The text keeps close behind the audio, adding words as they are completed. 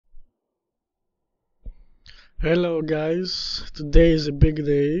Hello guys, today is a big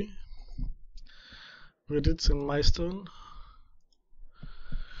day. We reached a milestone.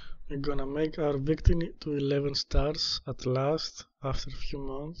 We're gonna make our Victini to 11 stars at last after a few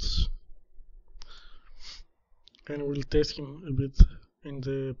months, and we'll test him a bit in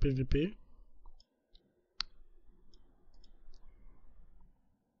the PvP.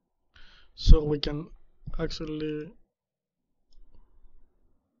 So we can actually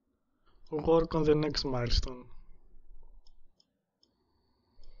work on the next milestone.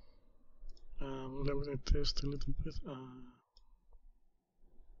 Let me test a little bit.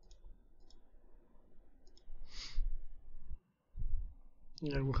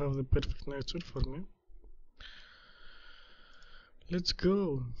 Yeah, we have the perfect nature for me. Let's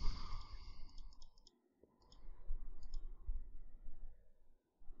go.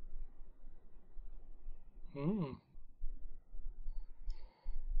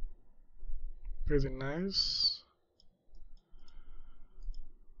 Pretty nice.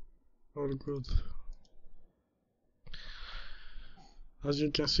 All good. As you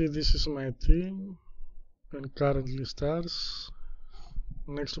can see, this is my team and currently stars.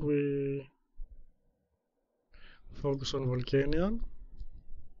 Next we focus on Volcanion.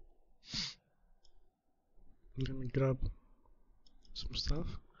 Let me grab some stuff.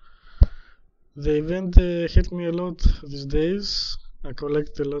 The event helped me a lot these days. I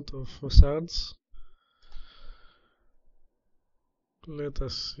collect a lot of shards. Let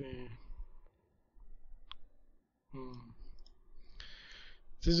us see.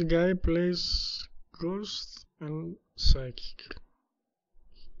 This guy plays Ghost and Psychic.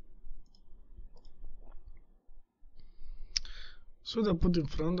 Should I put in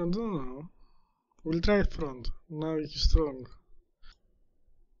front? I don't know. We'll try front. Now he's strong.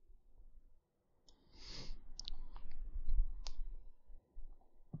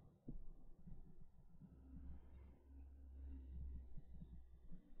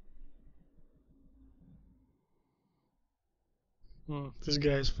 This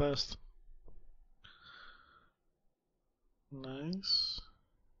guy is fast. Nice.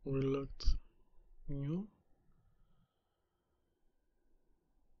 We locked new.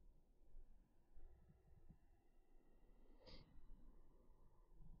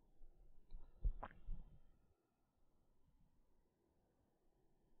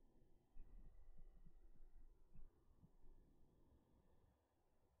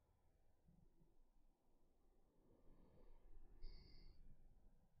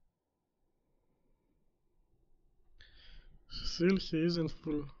 Still he isn't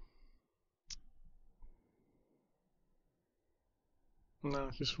full.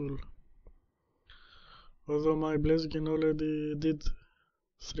 Nah, he's full. Although my Blaziken already did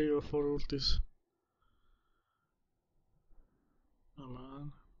 3 or 4 ultis. Oh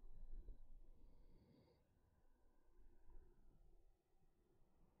man.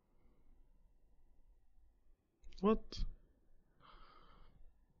 What?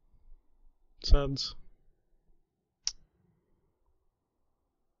 Sads.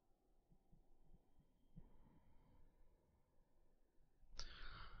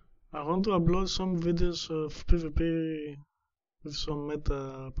 I want to upload some videos of PvP with some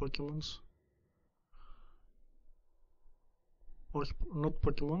meta Pokemons. Or not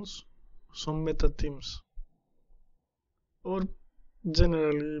Pokemons, some meta teams. Or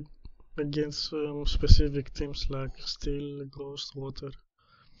generally against specific teams like Steel, Ghost, Water.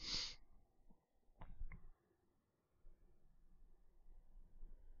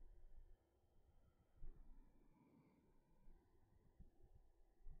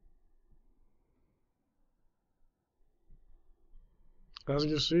 As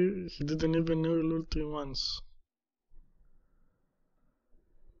you see, he didn't even know ulti once.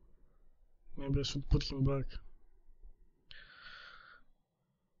 Maybe I should put him back.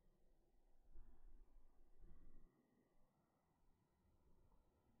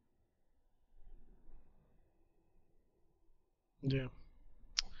 Yeah.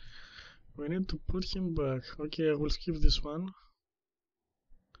 We need to put him back. Okay, I will skip this one.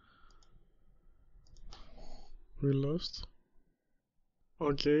 We lost.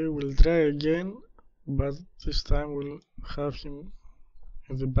 Okay, we'll try again, but this time we'll have him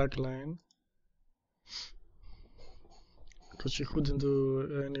in the back line. Because he couldn't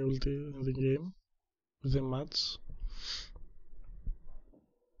do any ulti in the game, the match.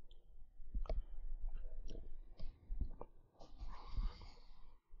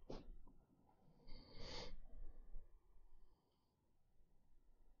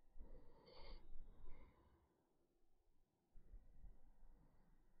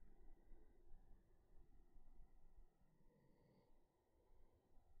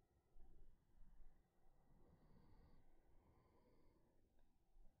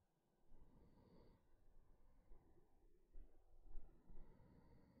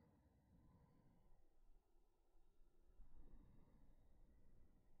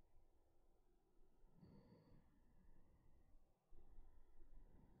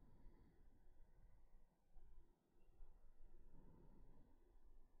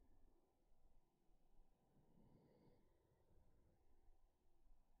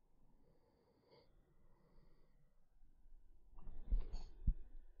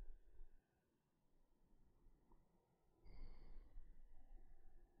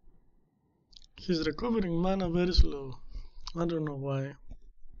 He's recovering mana very slow. I don't know why.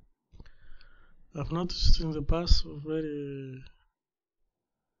 I've noticed in the past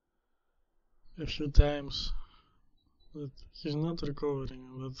a few times that he's not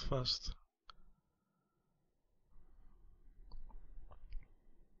recovering that fast.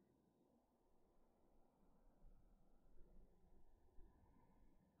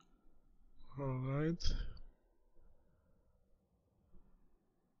 Alright.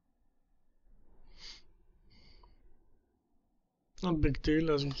 Not big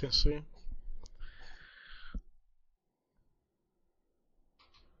deal, as you can see.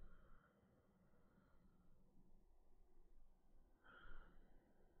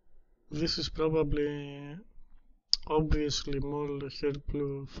 This is probably obviously more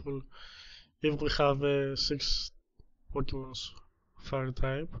helpful if we have 6 Pokemon's fire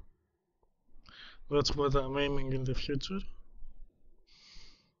type. That's what I'm aiming in the future.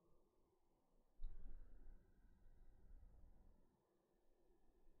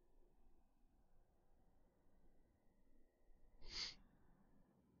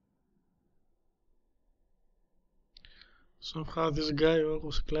 Somehow this guy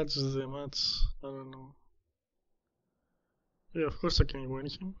always clutches the match. I don't know. Yeah, of course I can win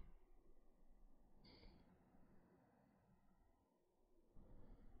him.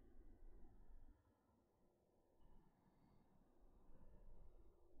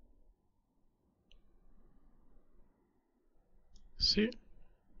 See,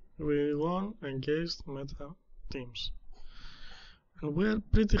 we won against meta teams. And we're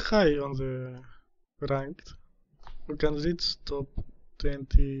pretty high on the ranked. We can reach top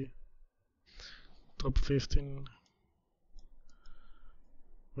 20, top 15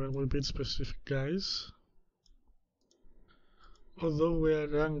 when we beat specific guys. Although we are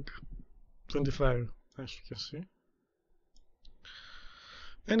ranked 25, as you can see.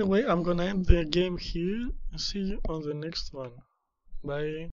 Anyway, I'm gonna end the game here and see you on the next one. Bye.